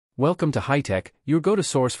Welcome to High-Tech, your go-to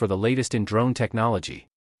source for the latest in drone technology.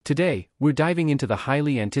 Today, we're diving into the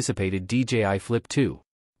highly anticipated DJI Flip 2.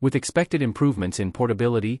 With expected improvements in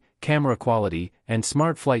portability, camera quality, and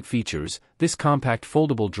smart flight features, this compact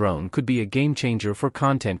foldable drone could be a game-changer for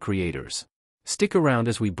content creators. Stick around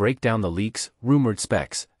as we break down the leaks, rumored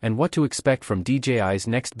specs, and what to expect from DJI's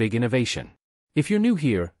next big innovation. If you're new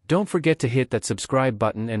here, don't forget to hit that subscribe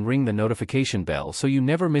button and ring the notification bell so you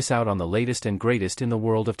never miss out on the latest and greatest in the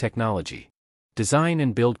world of technology. Design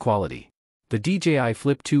and build quality. The DJI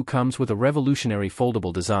Flip 2 comes with a revolutionary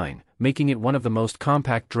foldable design, making it one of the most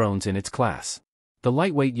compact drones in its class. The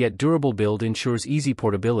lightweight yet durable build ensures easy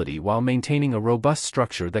portability while maintaining a robust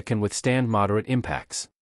structure that can withstand moderate impacts.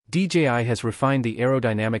 DJI has refined the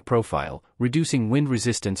aerodynamic profile, reducing wind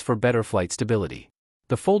resistance for better flight stability.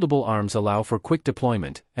 The foldable arms allow for quick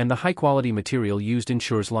deployment, and the high-quality material used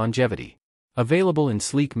ensures longevity. Available in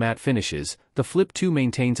sleek matte finishes, the Flip 2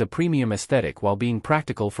 maintains a premium aesthetic while being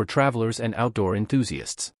practical for travelers and outdoor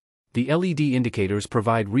enthusiasts. The LED indicators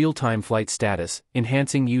provide real-time flight status,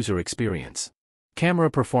 enhancing user experience.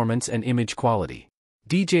 Camera performance and image quality.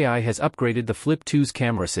 DJI has upgraded the Flip 2's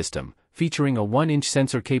camera system, featuring a 1-inch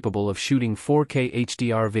sensor capable of shooting 4K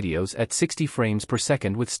HDR videos at 60 frames per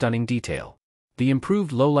second with stunning detail. The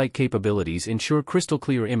improved low-light capabilities ensure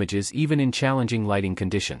crystal-clear images even in challenging lighting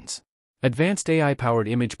conditions. Advanced AI-powered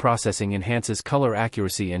image processing enhances color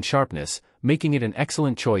accuracy and sharpness, making it an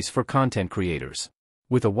excellent choice for content creators.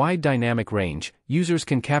 With a wide dynamic range, users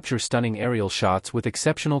can capture stunning aerial shots with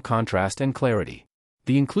exceptional contrast and clarity.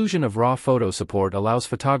 The inclusion of RAW photo support allows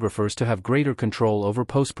photographers to have greater control over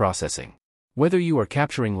post-processing. Whether you are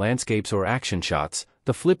capturing landscapes or action shots,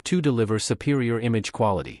 the Flip 2 delivers superior image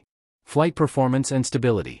quality. Flight performance and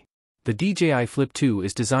stability. The DJI Flip 2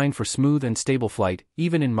 is designed for smooth and stable flight,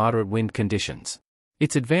 even in moderate wind conditions.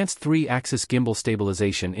 Its advanced 3-axis gimbal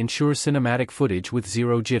stabilization ensures cinematic footage with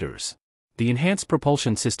zero jitters. The enhanced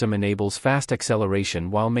propulsion system enables fast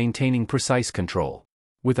acceleration while maintaining precise control.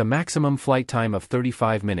 With a maximum flight time of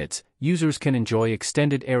 35 minutes, users can enjoy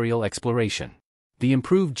extended aerial exploration. The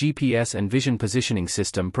improved GPS and vision positioning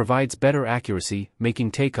system provides better accuracy,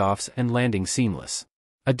 making takeoffs and landings seamless.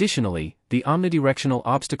 Additionally, the omnidirectional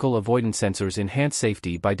obstacle avoidance sensors enhance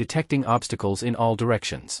safety by detecting obstacles in all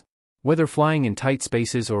directions. Whether flying in tight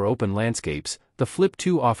spaces or open landscapes, the Flip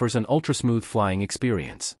 2 offers an ultra-smooth flying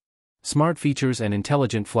experience. Smart features and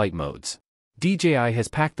intelligent flight modes. DJI has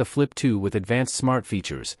packed the Flip 2 with advanced smart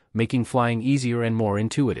features, making flying easier and more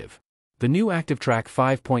intuitive. The new ActiveTrack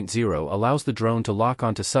 5.0 allows the drone to lock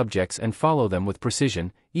onto subjects and follow them with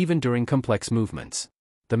precision, even during complex movements.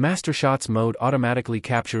 The Master Shots mode automatically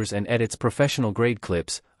captures and edits professional-grade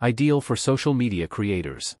clips, ideal for social media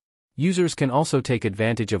creators. Users can also take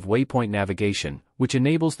advantage of waypoint navigation, which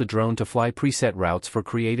enables the drone to fly preset routes for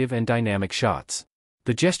creative and dynamic shots.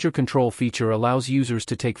 The gesture control feature allows users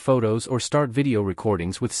to take photos or start video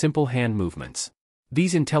recordings with simple hand movements.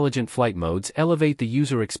 These intelligent flight modes elevate the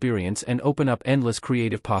user experience and open up endless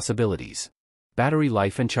creative possibilities. Battery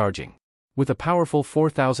life and charging. With a powerful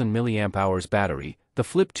 4,000 mAh battery, the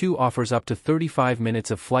Flip 2 offers up to 35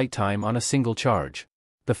 minutes of flight time on a single charge.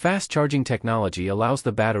 The fast charging technology allows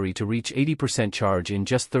the battery to reach 80% charge in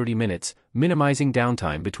just 30 minutes, minimizing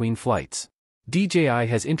downtime between flights. DJI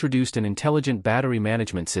has introduced an intelligent battery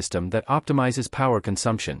management system that optimizes power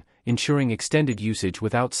consumption, ensuring extended usage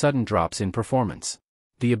without sudden drops in performance.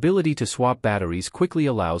 The ability to swap batteries quickly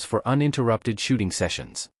allows for uninterrupted shooting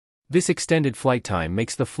sessions. This extended flight time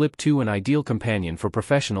makes the Flip 2 an ideal companion for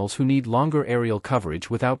professionals who need longer aerial coverage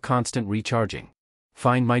without constant recharging.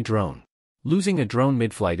 Find My Drone. Losing a drone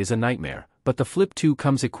mid-flight is a nightmare, but the Flip 2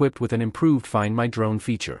 comes equipped with an improved Find My Drone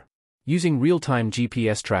feature. Using real-time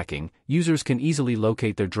GPS tracking, users can easily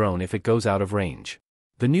locate their drone if it goes out of range.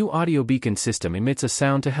 The new audio beacon system emits a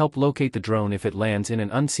sound to help locate the drone if it lands in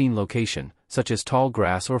an unseen location, such as tall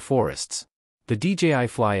grass or forests. The DJI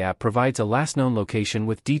Fly app provides a last-known location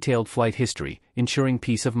with detailed flight history, ensuring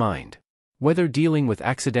peace of mind. Whether dealing with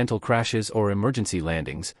accidental crashes or emergency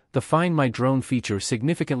landings, the Find My Drone feature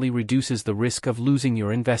significantly reduces the risk of losing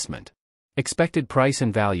your investment. Expected price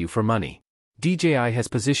and value for money. DJI has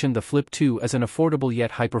positioned the Flip 2 as an affordable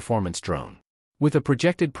yet high-performance drone. With a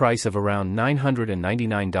projected price of around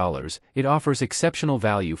 $999, it offers exceptional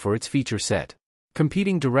value for its feature set.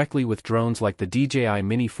 Competing directly with drones like the DJI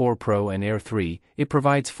Mini 4 Pro and Air 3, it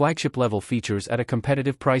provides flagship-level features at a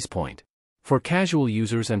competitive price point. For casual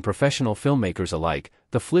users and professional filmmakers alike,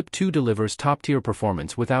 the Flip 2 delivers top-tier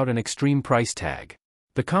performance without an extreme price tag.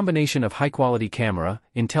 The combination of high-quality camera,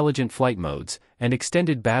 intelligent flight modes, and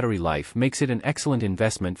extended battery life makes it an excellent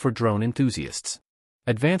investment for drone enthusiasts.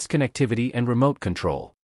 Advanced connectivity and remote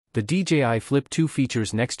control. The DJI Flip 2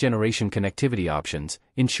 features next-generation connectivity options,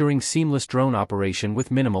 ensuring seamless drone operation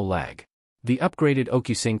with minimal lag. The upgraded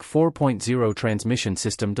OcuSync 4.0 transmission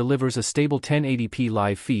system delivers a stable 1080p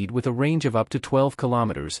live feed with a range of up to 12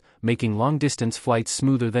 kilometers, making long-distance flights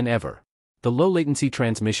smoother than ever. The low-latency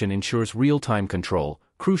transmission ensures real-time control,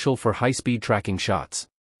 crucial for high-speed tracking shots.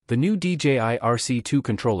 The new DJI RC2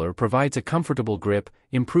 controller provides a comfortable grip,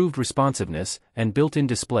 improved responsiveness, and built-in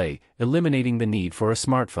display, eliminating the need for a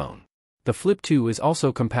smartphone. The Flip 2 is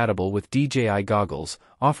also compatible with DJI Goggles,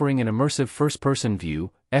 offering an immersive first-person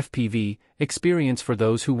view, FPV, experience for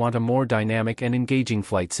those who want a more dynamic and engaging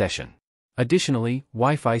flight session. Additionally,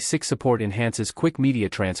 Wi-Fi 6 support enhances quick media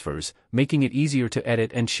transfers, making it easier to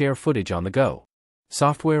edit and share footage on the go.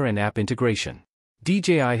 Software and app integration.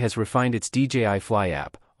 DJI has refined its DJI Fly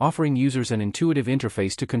app, offering users an intuitive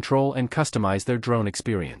interface to control and customize their drone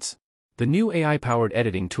experience. The new AI-powered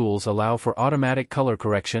editing tools allow for automatic color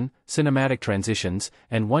correction, cinematic transitions,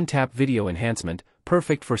 and one-tap video enhancement,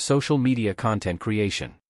 perfect for social media content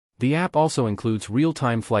creation. The app also includes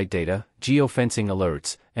real-time flight data, geofencing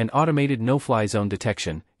alerts, and automated no-fly zone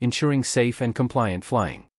detection, ensuring safe and compliant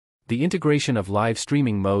flying. The integration of live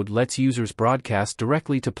streaming mode lets users broadcast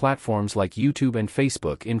directly to platforms like YouTube and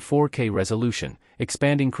Facebook in 4K resolution,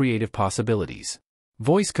 expanding creative possibilities.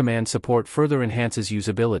 Voice command support further enhances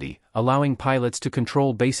usability, allowing pilots to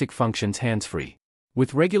control basic functions hands-free.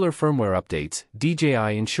 With regular firmware updates,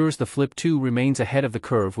 DJI ensures the Flip 2 remains ahead of the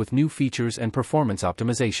curve with new features and performance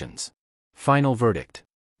optimizations. Final verdict.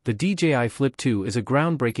 The DJI Flip 2 is a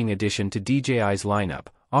groundbreaking addition to DJI's lineup,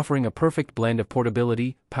 offering a perfect blend of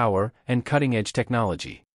portability, power, and cutting-edge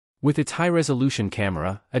technology. With its high-resolution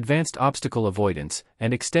camera, advanced obstacle avoidance,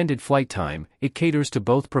 and extended flight time, it caters to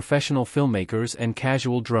both professional filmmakers and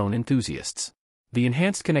casual drone enthusiasts. The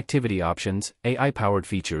enhanced connectivity options, AI-powered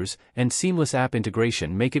features, and seamless app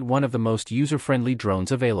integration make it one of the most user-friendly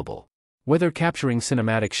drones available. Whether capturing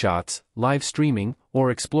cinematic shots, live streaming,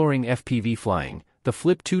 or exploring FPV flying, the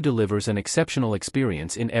Flip 2 delivers an exceptional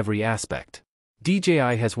experience in every aspect.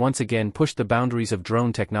 DJI has once again pushed the boundaries of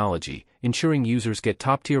drone technology, ensuring users get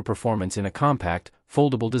top-tier performance in a compact,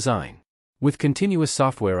 foldable design. With continuous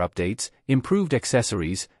software updates, improved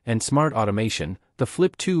accessories, and smart automation, the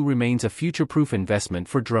Flip 2 remains a future-proof investment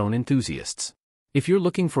for drone enthusiasts. If you're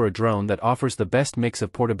looking for a drone that offers the best mix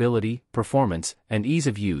of portability, performance, and ease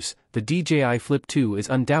of use, the DJI Flip 2 is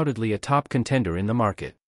undoubtedly a top contender in the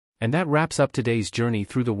market. And that wraps up today's journey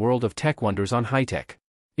through the world of tech wonders on high-tech.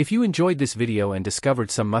 If you enjoyed this video and discovered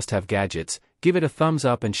some must-have gadgets, give it a thumbs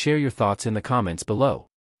up and share your thoughts in the comments below.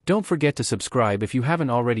 Don't forget to subscribe if you haven't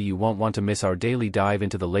already. You won't want to miss our daily dive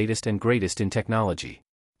into the latest and greatest in technology.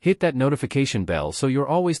 Hit that notification bell so you're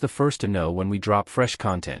always the first to know when we drop fresh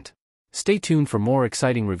content. Stay tuned for more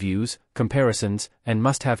exciting reviews, comparisons, and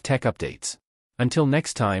must-have tech updates. Until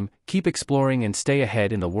next time, keep exploring and stay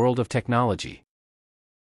ahead in the world of technology.